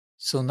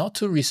So not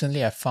too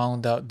recently, I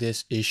found out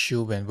this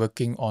issue when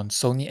working on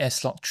Sony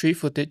S-Log3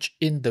 footage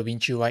in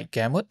DaVinci White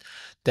Gamut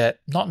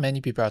that not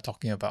many people are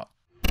talking about.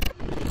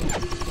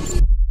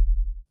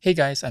 Hey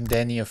guys, I'm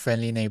Danny, a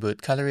friendly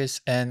neighborhood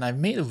colorist, and I've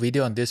made a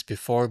video on this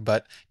before,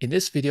 but in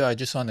this video, I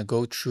just want to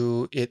go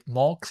through it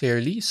more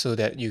clearly so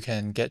that you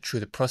can get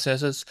through the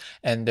processes.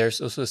 And there's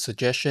also a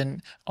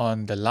suggestion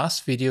on the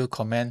last video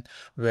comment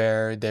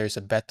where there's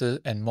a better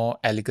and more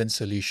elegant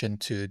solution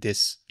to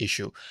this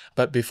issue.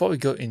 But before we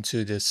go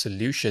into the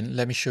solution,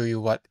 let me show you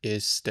what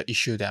is the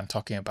issue that I'm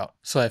talking about.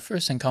 So I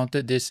first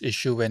encountered this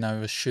issue when I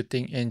was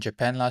shooting in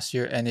Japan last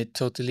year, and it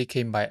totally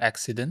came by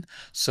accident.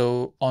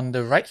 So on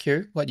the right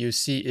here, what you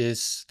see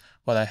is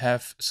what I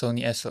have: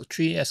 Sony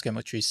S-Log3,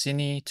 S-Gamut3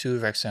 Cine to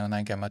Rec.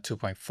 709 Gamma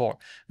 2.4,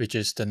 which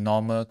is the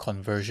normal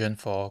conversion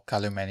for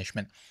color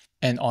management.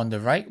 And on the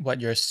right, what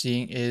you're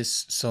seeing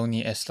is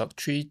Sony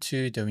S-Log3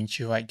 to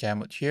DaVinci White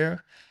Gamut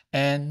here,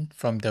 and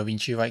from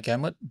DaVinci White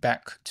Gamut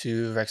back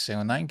to Rec.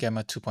 709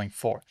 Gamma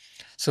 2.4.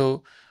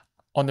 So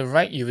on the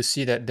right, you will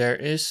see that there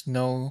is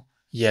no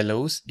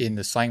yellows in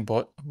the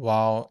signboard,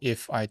 while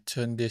if I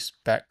turn this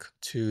back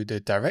to the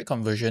direct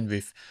conversion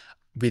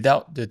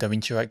without the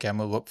DaVinci White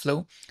Gamut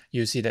workflow,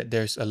 you see that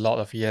there's a lot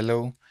of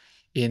yellow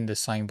in the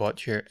signboard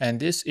here.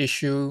 And this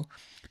issue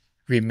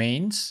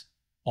remains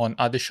on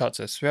other shots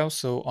as well.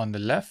 So on the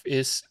left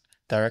is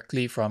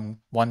directly from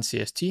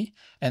 1CST,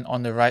 and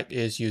on the right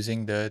is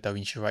using the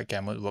DaVinci White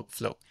Gamut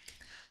workflow.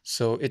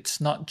 So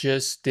it's not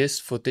just this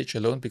footage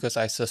alone, because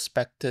I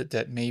suspected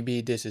that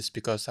maybe this is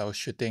because I was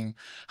shooting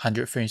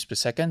 100 frames per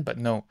second, but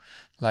no,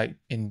 like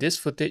in this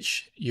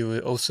footage, you will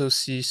also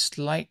see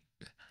slight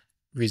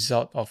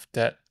result of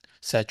that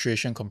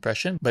saturation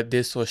compression, but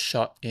this was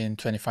shot in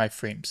 25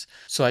 frames.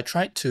 So I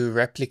tried to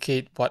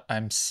replicate what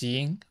I'm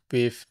seeing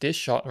with this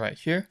shot right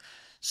here.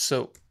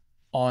 So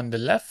on the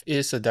left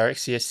is a direct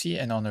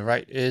CST, and on the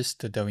right is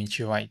the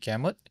DaVinci White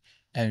Gamut,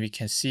 and we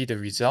can see the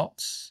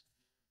results.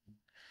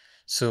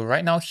 So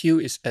right now hue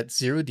is at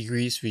 0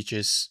 degrees, which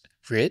is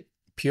red,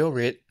 pure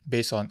red,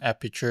 based on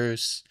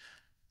Aperture's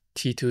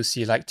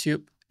T2C light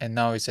tube. And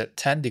now it's at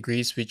 10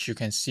 degrees, which you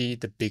can see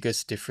the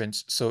biggest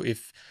difference. So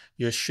if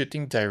you're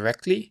shooting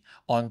directly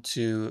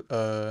onto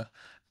a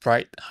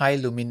bright high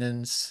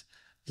luminance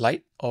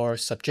light or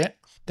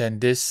subject, then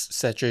this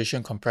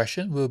saturation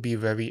compression will be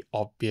very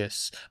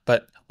obvious.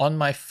 But on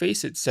my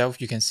face itself,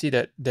 you can see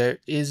that there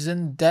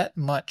isn't that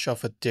much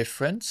of a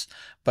difference,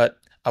 but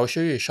I'll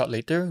show you a shot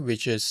later,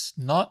 which is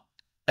not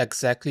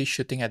exactly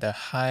shooting at a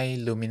high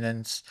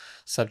luminance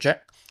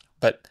subject,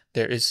 but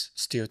there is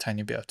still a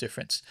tiny bit of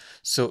difference.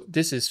 So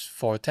this is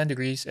for 10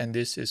 degrees and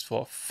this is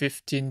for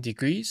 15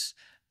 degrees.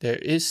 There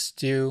is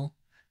still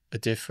a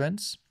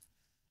difference.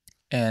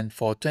 And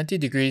for 20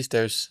 degrees,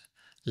 there's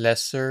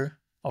lesser,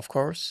 of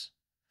course.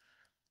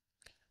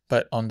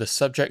 But on the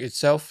subject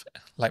itself,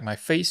 like my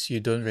face, you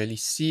don't really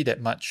see that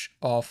much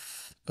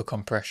of a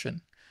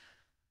compression.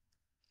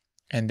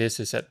 And this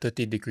is at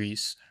 30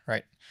 degrees,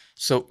 right?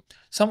 So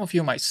some of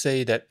you might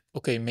say that,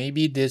 okay,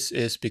 maybe this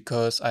is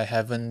because I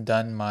haven't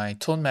done my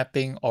tone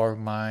mapping or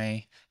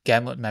my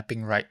gamut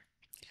mapping right.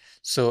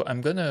 So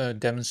I'm going to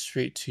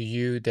demonstrate to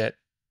you that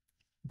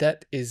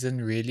that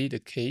isn't really the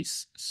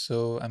case.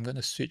 So I'm going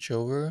to switch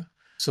over.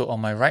 So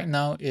on my right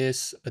now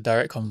is a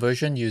direct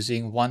conversion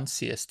using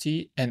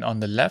 1CST, and on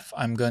the left,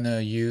 I'm going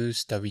to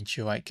use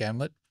DaVinci White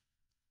Gamut.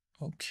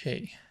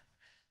 Okay,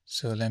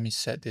 so let me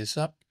set this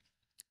up.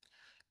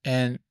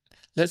 And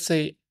let's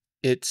say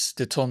it's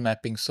the tone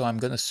mapping. So I'm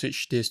going to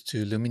switch this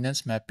to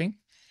luminance mapping,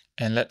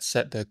 and let's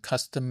set the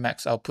custom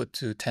max output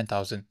to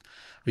 10,000,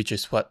 which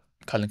is what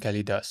Color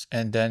Kelly does.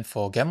 And then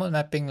for gamut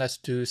mapping, let's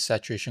do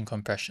saturation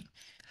compression.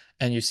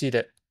 And you see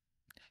that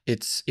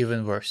it's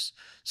even worse.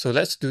 So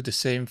let's do the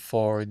same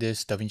for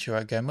this DaVinci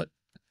White Gamut.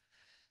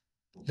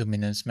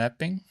 Luminance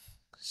mapping,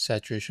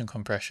 saturation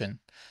compression.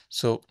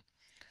 So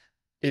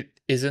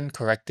it isn't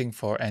correcting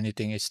for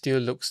anything. It still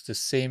looks the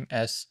same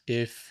as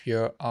if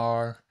you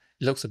are,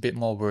 it looks a bit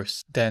more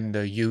worse than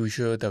the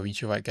usual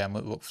DaVinci White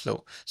Gamut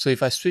workflow. So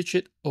if I switch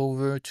it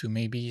over to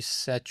maybe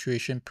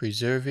saturation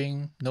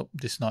preserving, nope,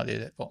 this is not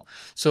it at all.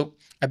 So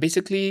I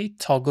basically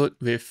toggled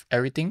with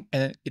everything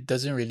and it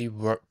doesn't really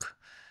work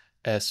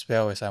as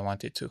well as I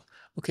want it to.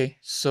 Okay,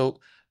 so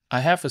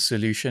I have a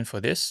solution for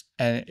this,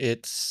 and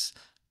it's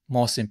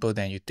more simple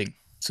than you think.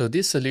 So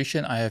this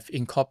solution I have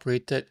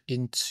incorporated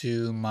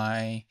into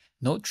my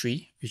node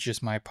tree, which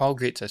is my power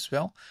grids as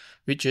well,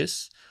 which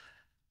is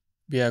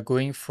we are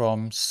going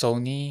from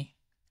Sony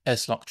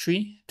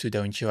S-Log3 to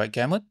DaVinci White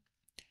Gamut,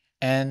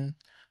 and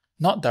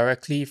not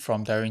directly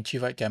from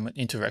DaVinci White Gamut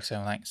into Rec.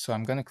 709. So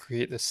I'm going to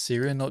create a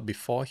serial node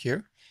before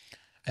here,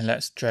 and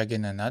let's drag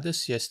in another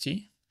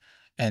CST.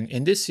 And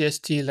in this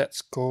CST,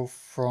 let's go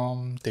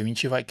from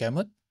DaVinci White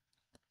Gamut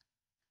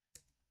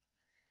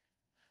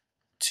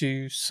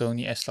to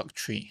Sony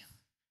S-Log3.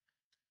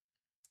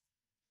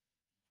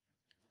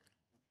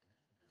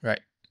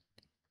 Right.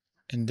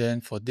 And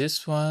then for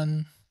this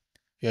one,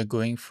 we are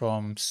going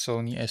from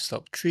Sony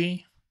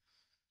S-Log3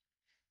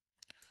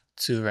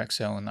 to Rec.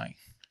 709.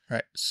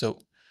 Right. So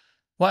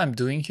What I'm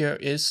doing here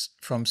is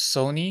from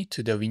Sony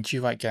to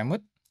DaVinci White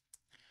Gamut,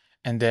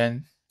 and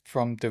then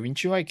from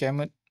DaVinci White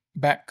Gamut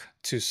back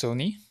to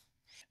Sony.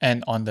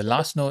 And on the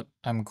last node,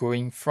 I'm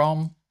going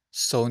from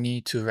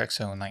Sony to Rec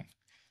 709.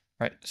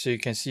 Right, so you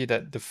can see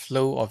that the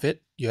flow of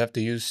it, you have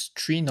to use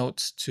 3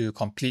 nodes to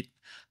complete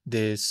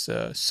this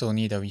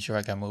Sony DaVinci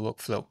White Gamut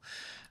workflow.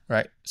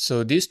 Right,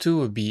 so these two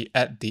will be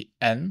at the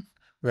end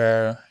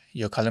where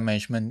your color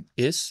management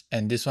is,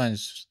 and this one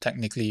is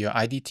technically your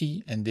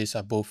IDT, and these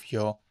are both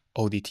your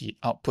ODT,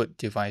 output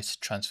device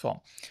transform.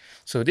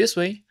 So this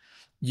way,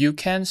 you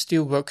can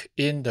still work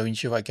in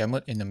DaVinci White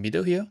Gamut in the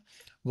middle here,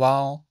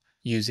 while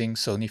using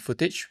Sony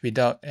footage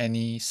without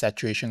any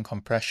saturation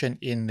compression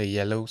in the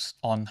yellows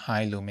on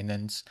high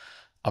luminance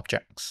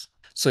objects.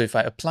 So if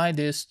I apply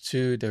this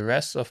to the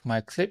rest of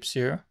my clips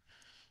here,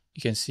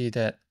 you can see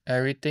that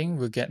everything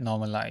will get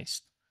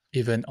normalized.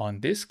 Even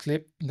on this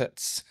clip,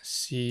 let's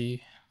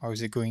see, how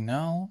is it going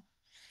now?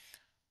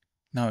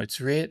 Now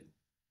it's red.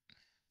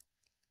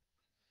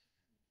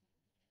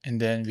 And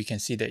then we can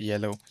see that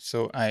yellow.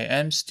 So I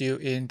am still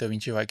in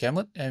DaVinci White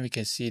Gamut, and we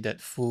can see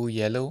that full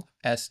yellow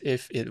as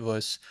if it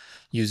was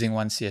using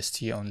one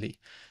CST only.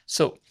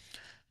 So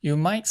you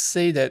might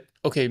say that,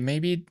 okay,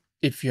 maybe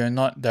if you're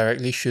not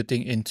directly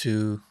shooting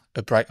into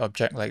a bright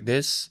object like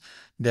this,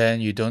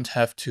 then you don't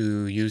have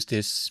to use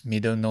this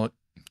middle node,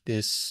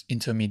 this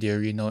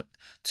intermediary node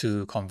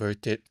to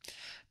convert it.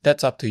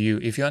 That's up to you.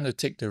 If you want to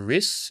take the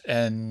risk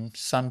and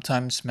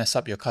sometimes mess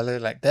up your color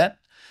like that,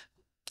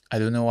 I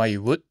don't know why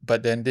you would,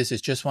 but then this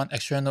is just one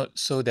extra node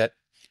so that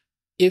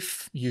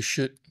if you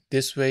shoot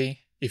this way,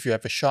 if you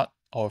have a shot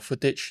or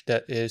footage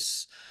that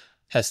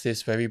has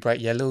this very bright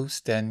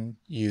yellows, then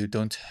you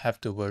don't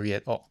have to worry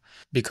at all.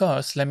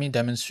 Because let me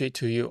demonstrate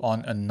to you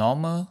on a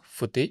normal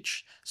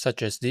footage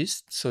such as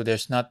this. So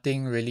there's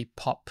nothing really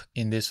pop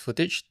in this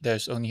footage.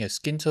 There's only her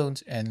skin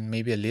tones and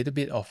maybe a little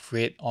bit of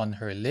red on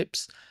her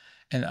lips.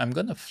 And I'm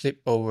gonna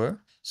flip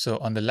over. So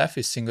on the left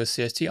is single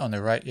CST, on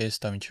the right is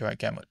DaVinci White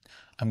Gamut.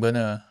 I'm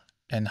gonna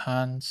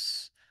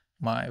enhance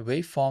my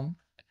waveform,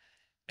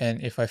 and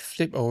if I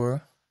flip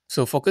over,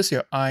 so focus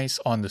your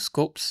eyes on the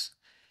scopes,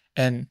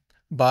 and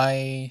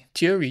by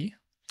theory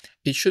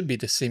it should be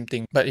the same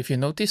thing, but if you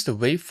notice the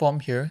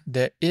waveform here,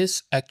 there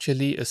is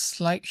actually a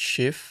slight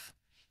shift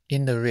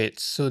in the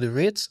rates. So the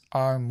rates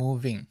are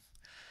moving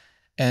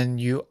and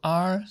you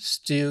are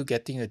still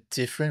getting a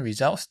different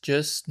results,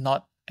 just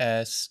not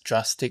as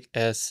drastic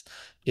as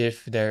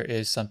if there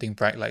is something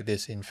bright like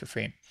this in the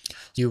frame.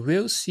 You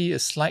will see a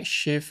slight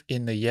shift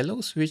in the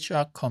yellows, which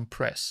are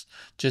compressed,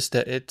 just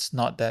that it's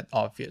not that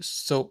obvious.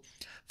 So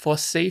for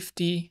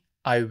safety,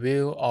 I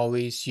will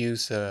always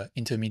use an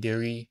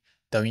intermediary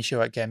DaVinci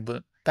White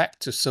Gamut back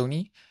to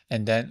Sony,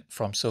 and then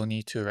from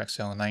Sony to Rec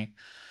 709.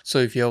 So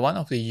if you're one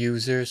of the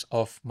users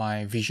of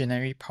my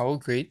visionary power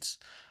grades,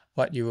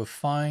 what you will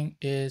find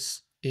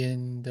is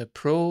in the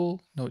Pro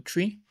Note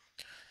 3.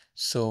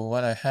 So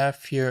what I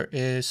have here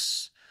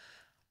is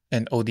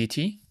an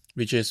ODT,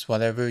 which is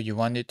whatever you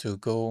want it to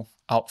go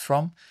out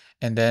from.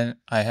 And then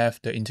I have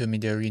the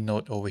intermediary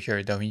node over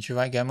here, DaVinci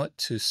White Gamut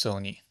to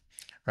Sony,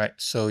 right?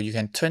 So you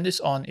can turn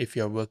this on if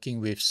you're working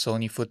with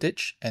Sony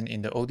footage, and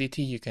in the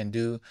ODT, you can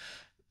do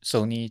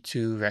Sony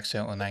to Rec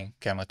 709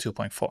 Gamma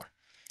 2.4.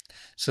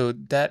 So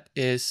that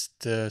is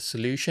the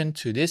solution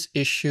to this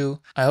issue.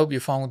 I hope you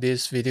found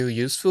this video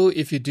useful.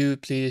 If you do,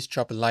 please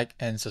drop a like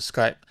and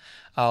subscribe.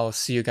 I'll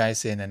see you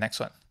guys in the next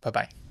one.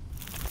 Bye-bye.